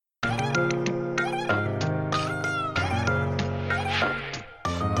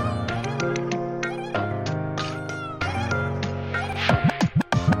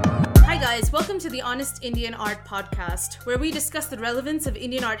to the Honest Indian Art podcast, where we discuss the relevance of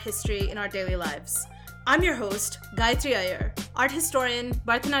Indian art history in our daily lives. I'm your host, Gayatri Iyer, art historian,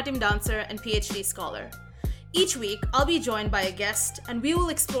 Bharatanatyam dancer, and PhD scholar. Each week, I'll be joined by a guest, and we will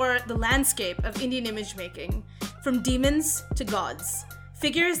explore the landscape of Indian image making, from demons to gods,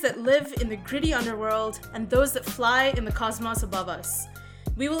 figures that live in the gritty underworld and those that fly in the cosmos above us.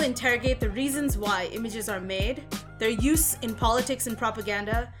 We will interrogate the reasons why images are made, their use in politics and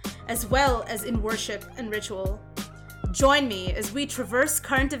propaganda, as well as in worship and ritual. Join me as we traverse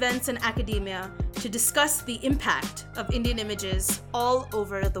current events and academia to discuss the impact of Indian images all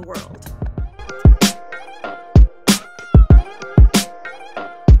over the world.